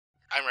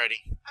I'm ready.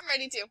 I'm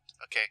ready too.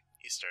 Okay,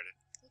 you started.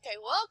 Okay,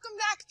 welcome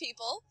back,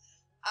 people.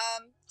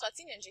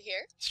 Klutzy Ninja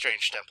here,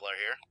 Strange Templar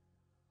here.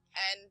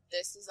 and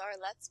this is our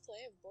Let's Play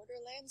of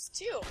Borderlands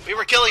 2. We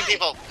were killing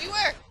people! We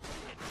were!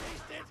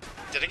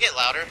 Did it get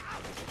louder?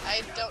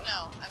 I don't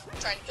know. I'm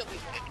trying to kill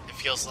people. It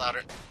feels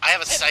louder. I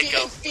have a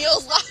psycho. It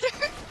feels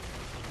louder.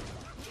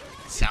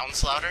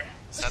 Sounds louder?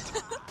 Is that the...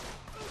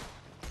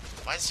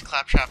 Why is the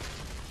Claptrap...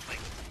 like...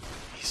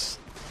 he's...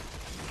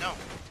 No.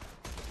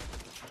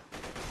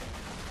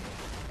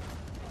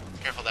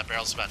 Careful, that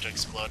barrel's about to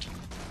explode.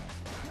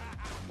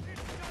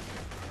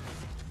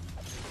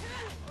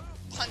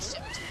 Punched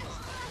him.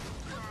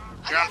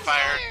 You're on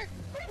fire.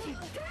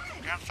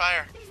 You're on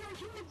fire.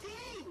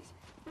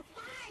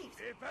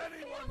 If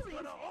anyone's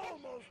gonna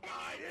almost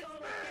die,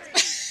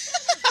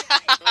 it's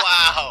me!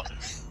 Wow.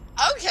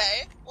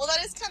 Okay, well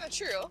that is kind of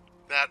true.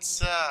 That's,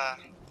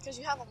 Because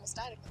you have almost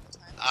died a couple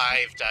times.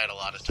 I've died a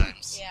lot of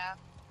times. Yeah.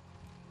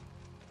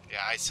 Yeah,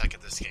 I suck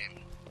at this game.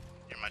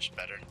 You're much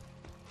better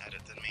at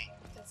it than me.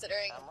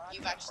 Considering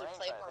you've actually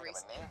played more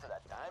recently. For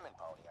that diamond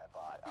pony I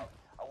bought.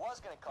 I was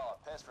gonna call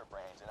it Piss for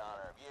Brains in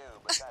honor of you,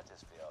 but that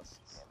just feels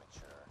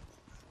immature.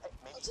 Hey,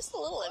 maybe Well, just a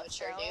little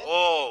immature, dude.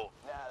 Whoa!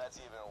 Nah, that's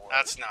even worse.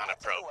 That's not I'll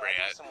tell you what,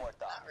 appropriate. give some more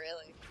thought. Not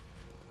really.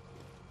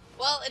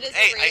 Well, it is.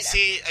 Hey, a great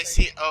I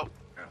see, oh,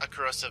 a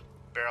corrosive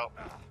barrel.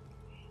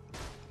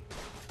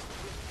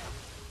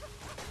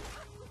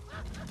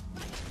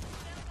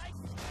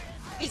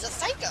 He's a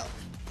psycho.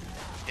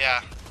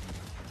 Yeah.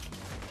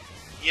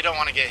 You don't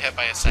want to get hit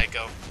by a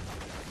psycho.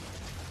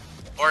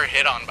 Or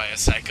hit on by a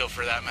psycho,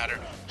 for that matter.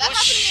 That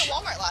Whoosh.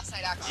 happened to me at Walmart last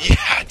night, actually.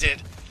 Yeah, it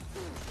did.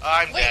 Oh,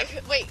 I'm dead.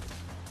 Wait.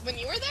 When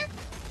you were there?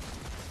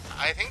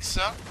 I think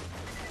so.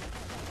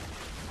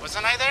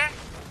 Wasn't I there?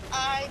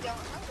 I don't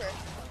remember.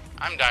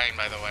 I'm dying,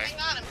 by the way. Hang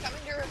on, I'm coming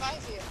to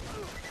revive you.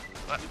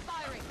 What?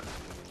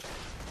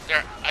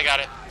 There, I got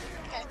it.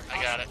 Okay.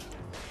 I got it.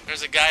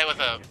 There's a guy with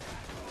a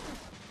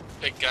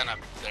big gun up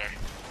there.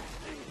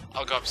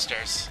 I'll go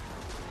upstairs.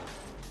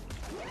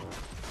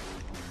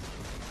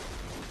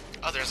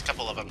 Oh, there's a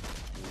couple of them.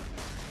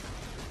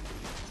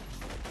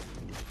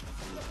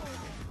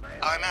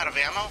 Oh, I'm out of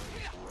ammo?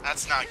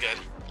 That's not good.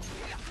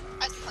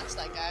 I just punched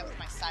that guy with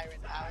my siren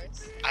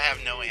powers. I have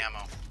no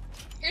ammo.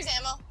 Here's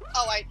ammo.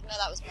 Oh, no,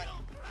 that was money.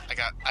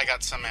 I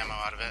got some ammo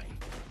out of it.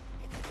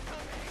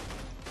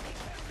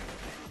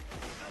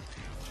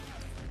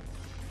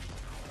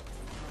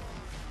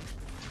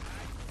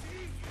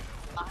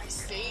 I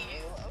see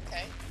you.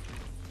 Okay.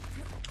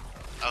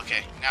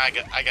 Okay, now I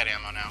got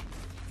ammo now.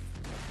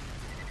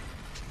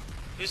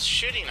 Who's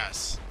shooting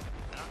us?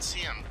 I don't see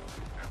him.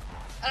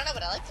 I don't know,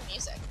 but I like the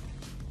music.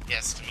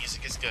 Yes, the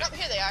music is good. Oh,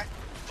 here they are.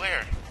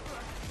 Where?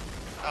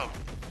 Oh.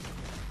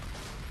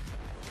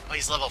 Oh,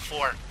 he's level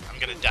 4. I'm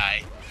gonna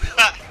die.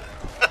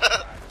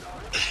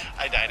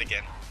 I died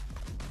again.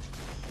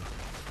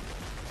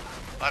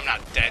 Well, I'm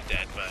not dead,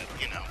 but,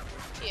 you know.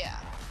 Yeah.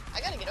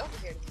 I gotta get over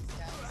here to these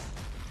guys.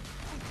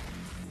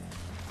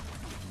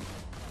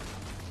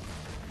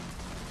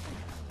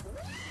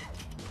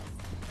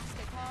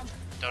 Stay calm.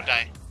 Don't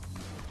die.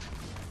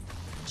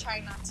 Try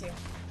not to.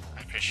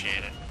 I appreciate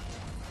it.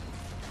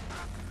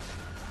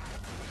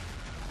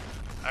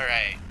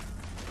 Alright.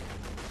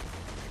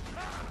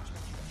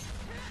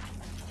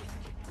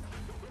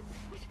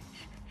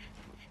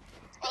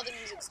 Oh, the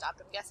music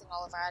stopped. I'm guessing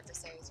all of our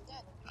adversaries are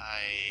dead.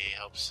 I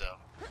hope so.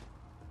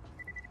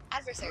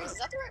 Adversaries, is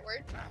that the right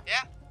word?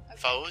 Yeah. Okay.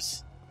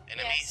 Foes?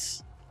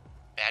 Enemies?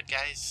 Bad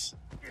guys?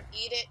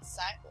 Eat it,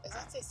 does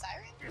that say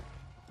siren?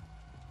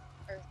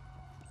 Or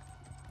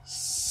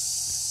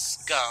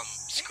Scum.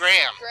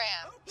 Scram.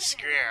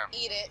 Scram.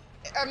 Eat it.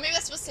 Or maybe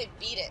that's supposed to say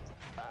beat it.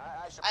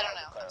 I don't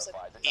know. I'm so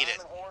Eat it.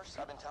 The horse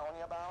I've been telling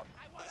you about,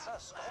 it's not a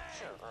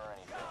sculpture or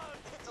anything.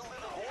 It's a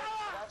living horse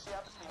that actually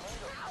happens to be made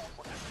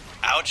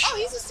of. Ouch. Oh,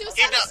 he's a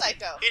suicidal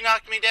psycho. He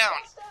knocked me down.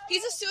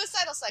 He's a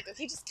suicidal psycho.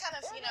 He just kind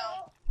of, you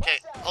know... Okay,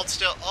 hold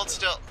still, hold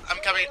still. I'm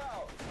coming.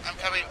 I'm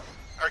coming.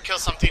 Or kill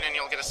something and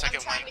you'll get a second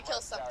I'm trying win. to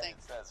kill something.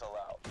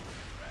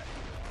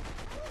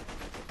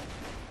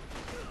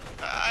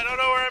 I don't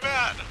know where I'm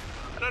at.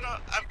 I don't know.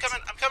 I'm coming.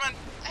 I'm coming.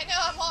 I know,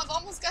 I've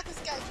almost got this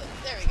guy killed.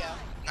 There we go.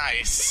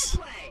 Nice.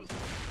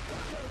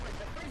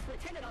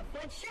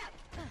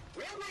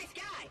 Real nice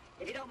guy,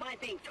 if you don't mind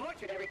being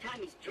tortured every time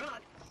he's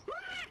drunk.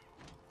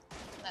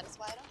 And that is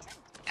why I don't drink.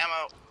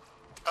 Ammo.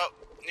 Oh,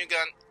 new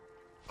gun.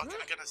 What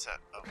kind of gun is that?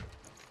 Oh,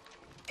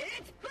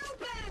 It's Boo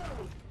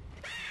Boo!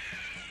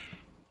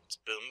 it's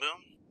Boom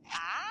Boom.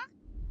 Ah?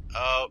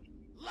 Oh,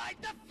 Light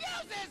the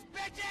fuses,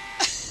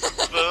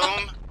 bitches!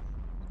 Boom.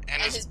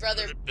 And And his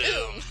brother,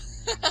 Boom.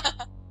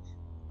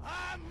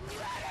 I'm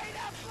ready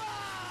to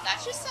fly!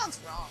 That just sounds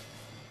wrong.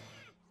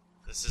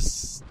 This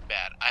is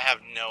bad. I have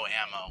no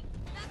ammo.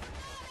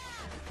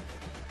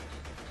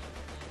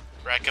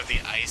 Wreck of the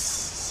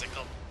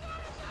icicle.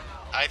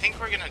 I think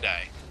we're gonna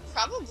die.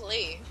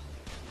 Probably.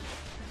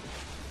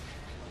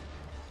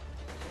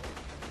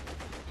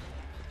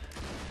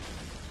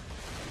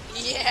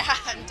 Yeah,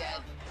 I'm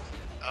dead.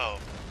 Oh.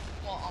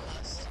 Well,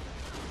 almost.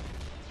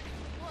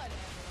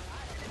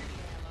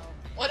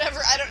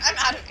 I'm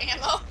out of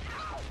ammo.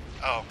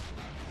 Oh.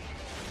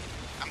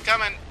 I'm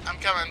coming. I'm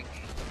coming.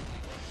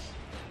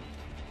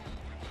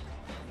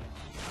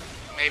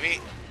 Maybe.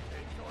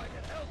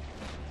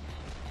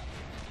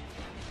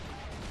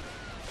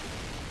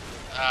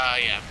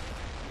 Yeah.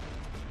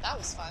 That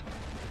was fun.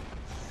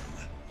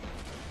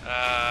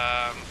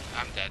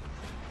 I'm dead.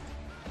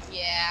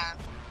 Yeah.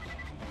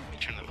 Let me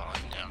turn the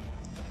volume down.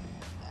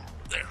 Yeah.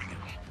 There we go.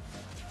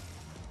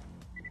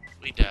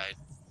 We died.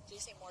 Did you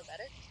say more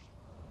better?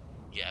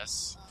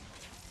 Yes.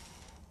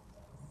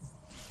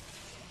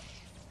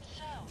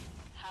 So,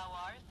 how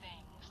are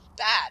things?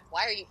 Bad.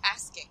 Why are you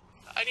asking?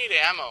 I need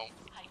ammo.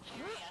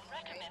 Hyperion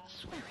recommends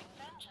swearing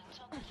vengeance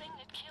on the thing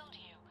that killed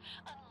you,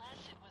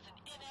 unless it was an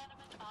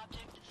inanimate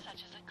object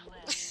such as a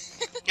cliff.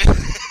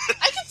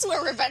 I can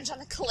swear revenge on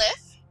a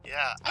cliff.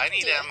 Yeah, I I can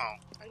need do it. ammo.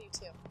 I do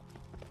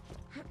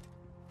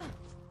too.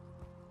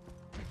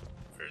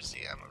 Where's the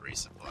ammo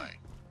resupply?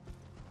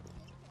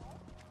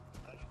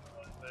 I don't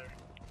know where.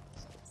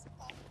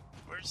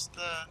 Where's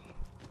the...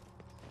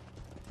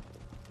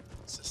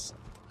 Is this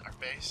our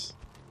base?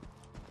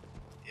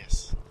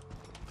 Yes.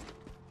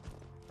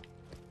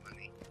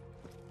 Money.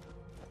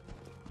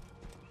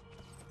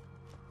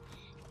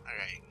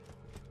 Alright.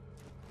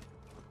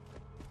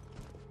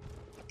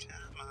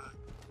 Come on.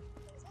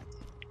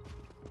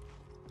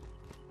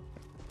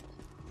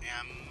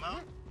 Ammo?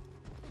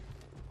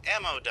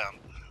 Ammo dump.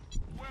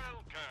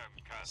 Welcome,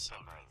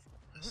 customers.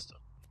 Pistol.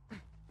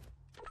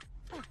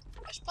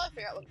 I should probably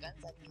figure out what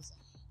guns I'm using.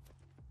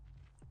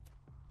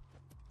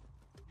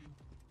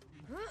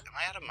 Am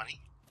I out of money?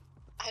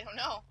 I don't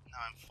know. No,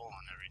 I'm full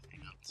on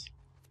everything else.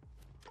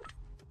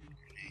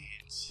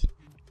 Grenades.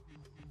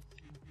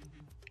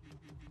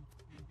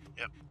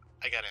 Yep,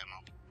 I got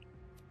ammo.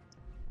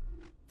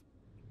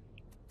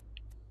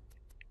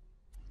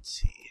 Let's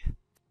see.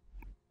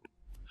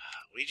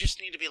 We just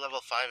need to be level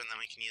 5 and then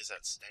we can use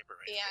that sniper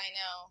rifle. Yeah, I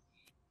know.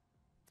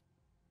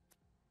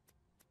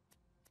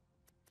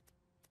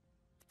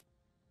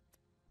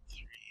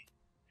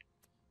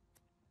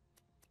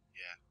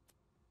 Yeah.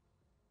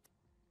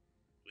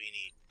 We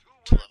need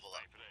to level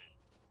up.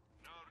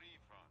 No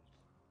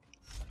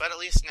refunds. But at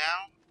least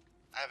now,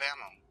 I have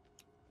ammo.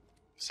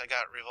 So I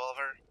got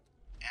revolver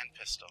and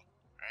pistol,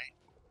 right?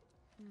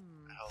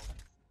 I hope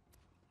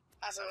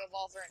I have a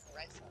revolver and a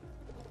rifle.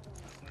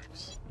 that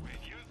works. When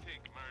you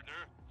think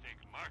murder, think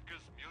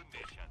Marcus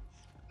Munitions.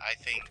 I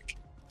think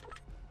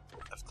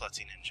of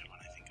Klutzy Ninja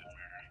when I think of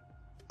murder.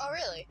 Oh,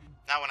 really?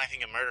 Not when I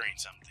think of murdering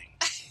something,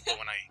 but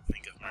when I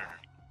think of murder.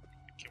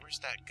 Okay, where's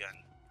that gun?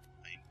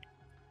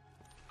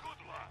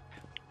 Good luck.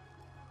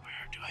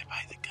 Where do I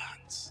buy the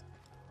guns?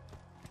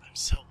 I'm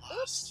so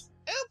lost.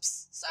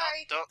 Oops.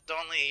 Sorry.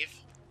 Don't leave.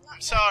 Not-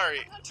 I'm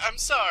sorry. not- I'm sorry. I'm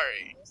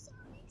sorry. It's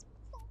my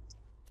fault.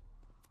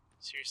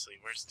 Seriously,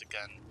 where's the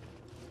gun?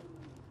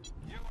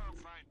 You won't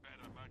find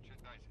better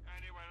merchandise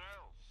anywhere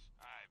else.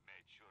 I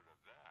made sure of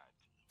that.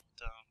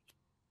 Dump.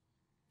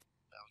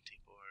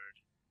 Bounty board.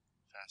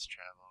 Fast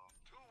travel.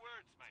 2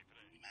 words, my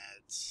friend.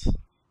 Meds.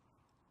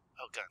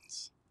 Oh,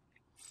 guns.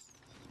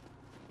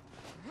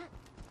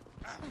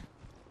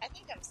 I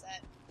think I'm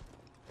set.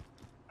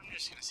 I'm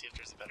just gonna see if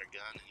there's a better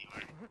gun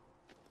anywhere.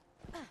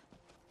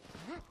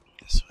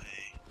 This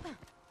way.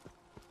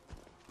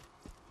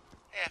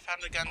 Hey, I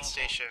found a gun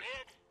station.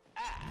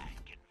 I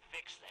can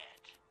fix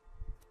that.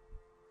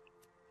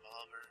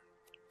 Revolver.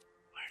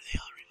 Why are they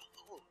all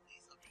revolver? Oh,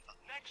 lethal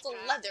revolver. Next It's a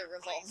time, leather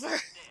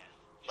revolver.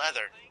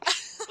 Leather.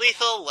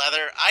 Lethal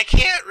leather. I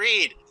can't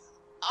read.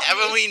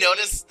 Haven't we Obviously,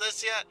 noticed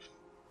this yet?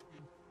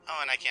 Oh,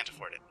 and I can't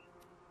afford it.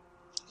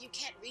 You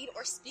can't read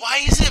or speak. Why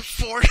is it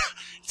 $4?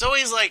 It's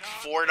always like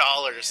 $4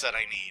 that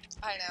I need.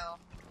 I know.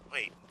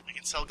 Wait, I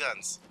can sell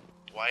guns.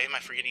 Why am I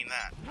forgetting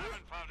that?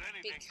 Haven't found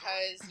anything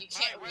Because you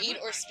can't read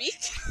or speak.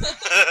 Well,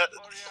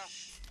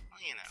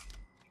 you know,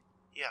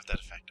 you have that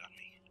effect on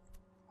me.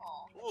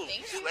 Aw, Ooh,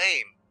 thank you.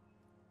 flame.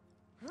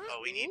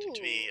 Oh, we need it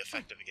to be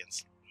effective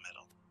against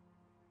metal.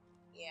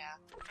 Yeah.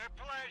 A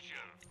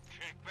pleasure.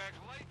 Check back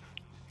later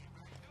to see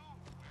what we do.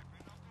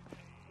 Weapon of the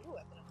day. Ooh,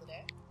 weapon of the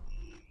day.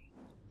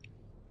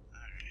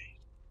 Alright.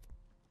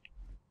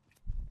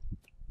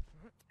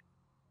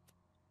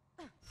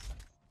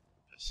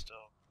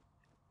 Pistol.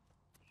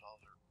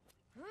 Revolver.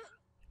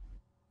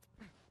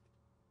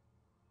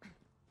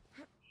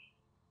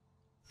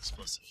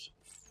 Explosive.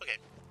 Okay.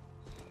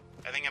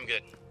 I think I'm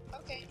good.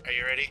 Okay. Are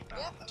you ready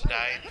Yep, I'm to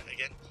ready. die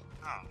again?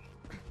 Oh.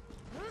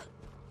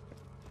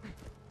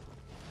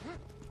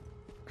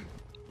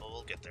 Well,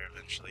 we'll get there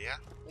eventually, yeah?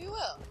 We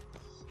will.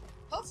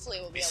 Hopefully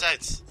we'll be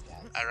Besides,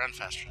 able to do I run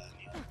faster than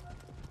you.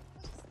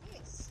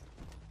 What is this?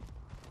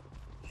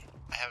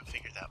 I haven't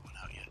figured that one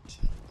out yet.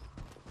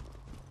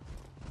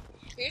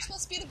 You're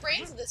supposed to be the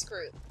brains of this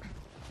group.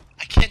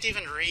 I can't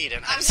even read,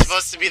 and I'm just-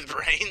 supposed to be the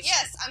brains?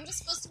 Yes, I'm just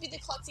supposed to be the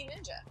klutzy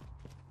ninja.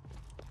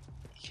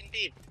 You can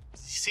be...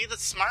 See, the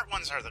smart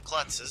ones are the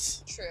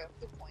klutzes. True.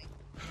 Good point.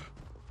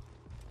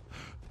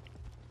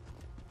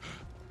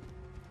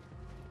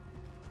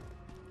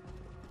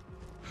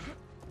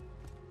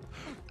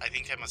 I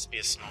think I must be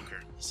a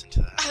smoker. Listen to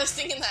that. I was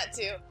thinking that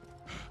too.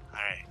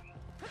 Alright.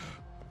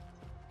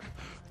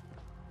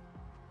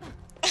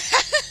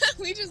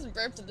 We just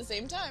burped at the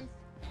same time.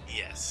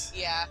 Yes.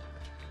 Yeah.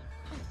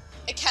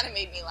 It kind of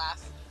made me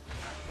laugh.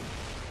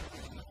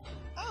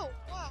 Oh,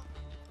 wow.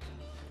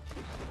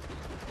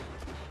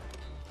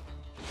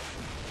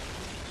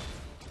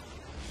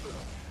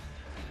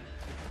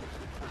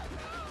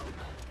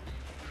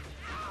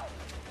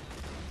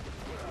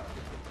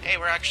 Hey,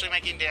 we're actually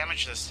making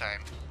damage this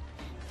time.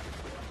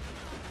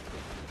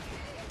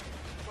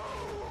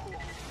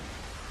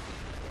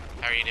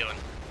 How are you doing?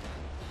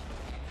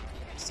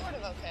 Sort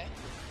of okay.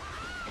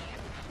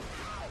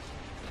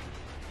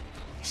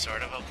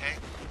 Sort of okay?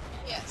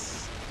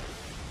 Yes.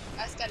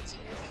 I just gotta keep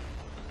moving.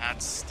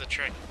 That's the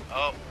trick.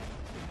 Oh.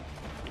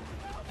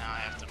 Now I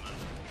have to move.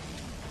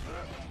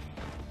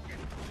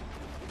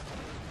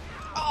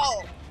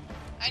 Oh!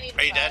 I need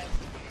Are you dead?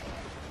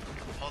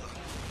 revive. Hold on.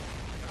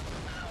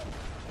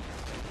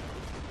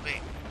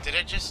 Wait, did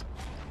it just...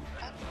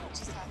 I don't know what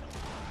just happened.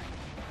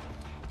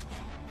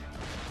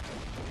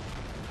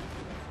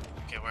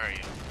 Okay, where are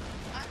you?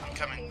 I'm over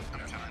coming. here. I'm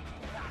coming.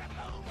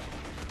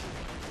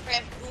 I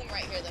have Boom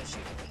right here, though,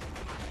 shooting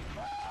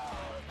me.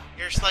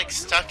 You're just, like,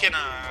 stuck in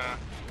a...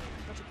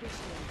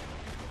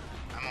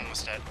 I'm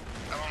almost dead.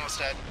 I'm almost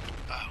dead.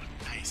 Oh,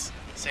 nice.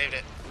 Saved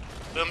it.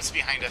 Boom's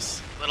behind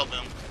us. Little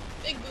Boom.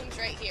 Big Boom's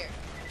right here.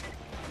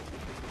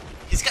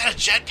 He's got a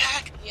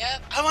jetpack?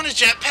 Yep. I want a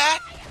jetpack!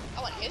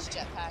 I want his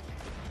jetpack.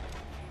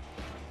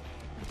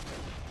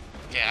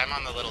 Okay, I'm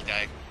on the little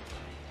guy.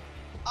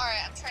 Alright,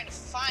 I'm trying to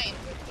find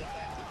the big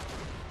guy.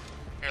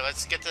 Here,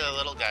 let's get to the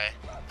little guy.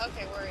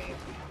 Okay, where are you?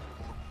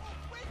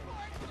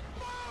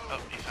 Oh,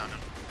 you found him.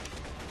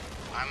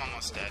 I'm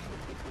almost dead.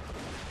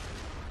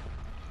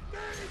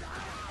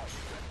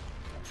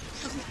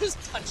 I'm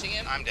just punching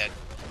him. I'm dead.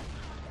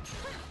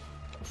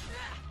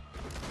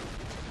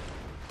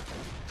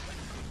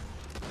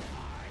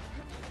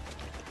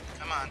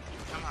 Come on,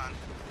 come on.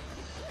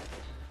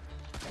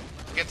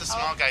 Get the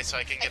small guy so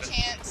I can I get him.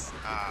 can't.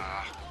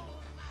 Ah,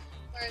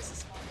 Where is the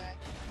small guy?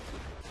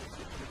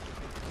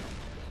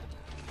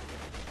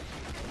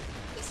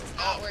 This is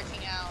not Oh.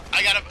 working out.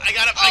 I got him! I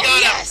got him! Oh, I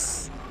got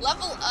yes!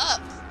 Level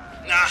up.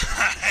 him!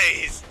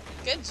 Nice!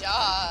 Good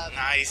job.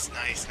 Nice,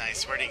 nice,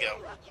 nice. Where'd he go?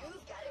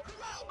 You've got a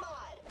grenade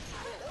mod.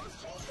 Those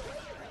change the way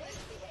your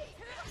grenades behave.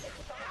 If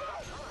you find the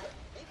right mod,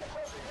 you can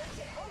hold grenades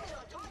at home and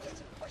on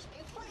targets, or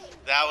spew flame.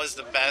 That was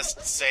the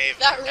best save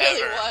That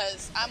really ever.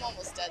 was. I'm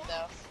almost dead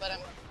though, but I'm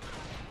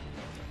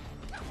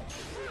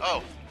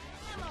Oh,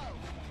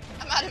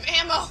 out of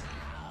ammo.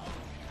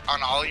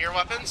 on all your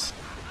weapons?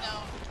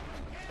 No.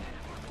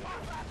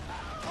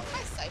 Oh,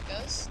 hi,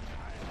 psychos.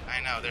 I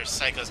know, there's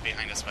psychos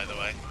behind us, by the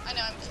way. I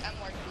know. I'm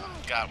working on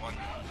it. Got one.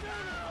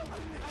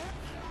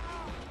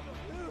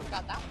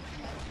 Got that one.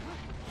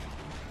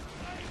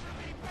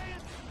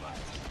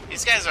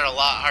 These guys are a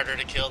lot harder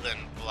to kill than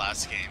the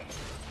last game.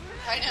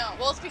 I know.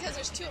 Well, it's because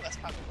there's two of us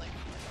probably.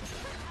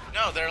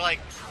 No, they're like...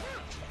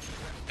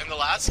 In the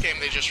last game,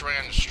 they just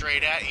ran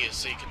straight at you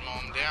so you can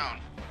mow them down.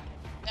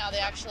 Now they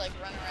actually like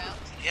run around.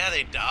 Yeah,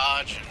 they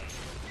dodge and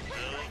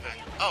move and...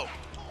 Oh,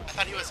 I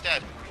thought he was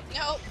dead.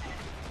 Nope.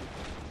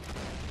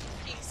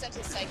 He sent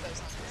his psychos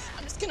on us.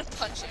 I'm just gonna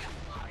punch him.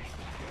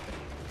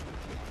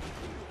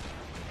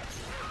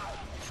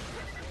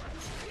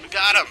 We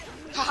got him!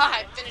 Haha,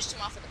 I finished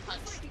him off with a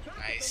punch.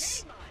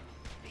 Nice.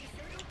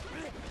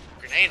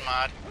 Grenade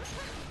mod.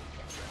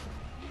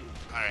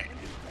 Alright.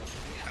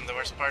 And the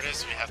worst part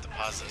is we have to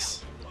pause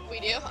this. We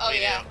do? Oh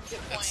We yeah, do. good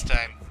point. It's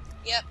time.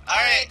 Yep.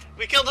 Alright,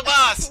 we killed the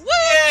boss! Woo!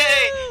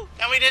 Yay!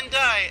 And we didn't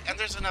die! And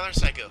there's another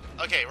psycho.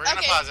 Okay, we're gonna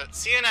Okay. pause it.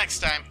 See you next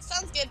time.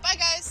 Sounds good. Bye,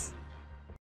 guys.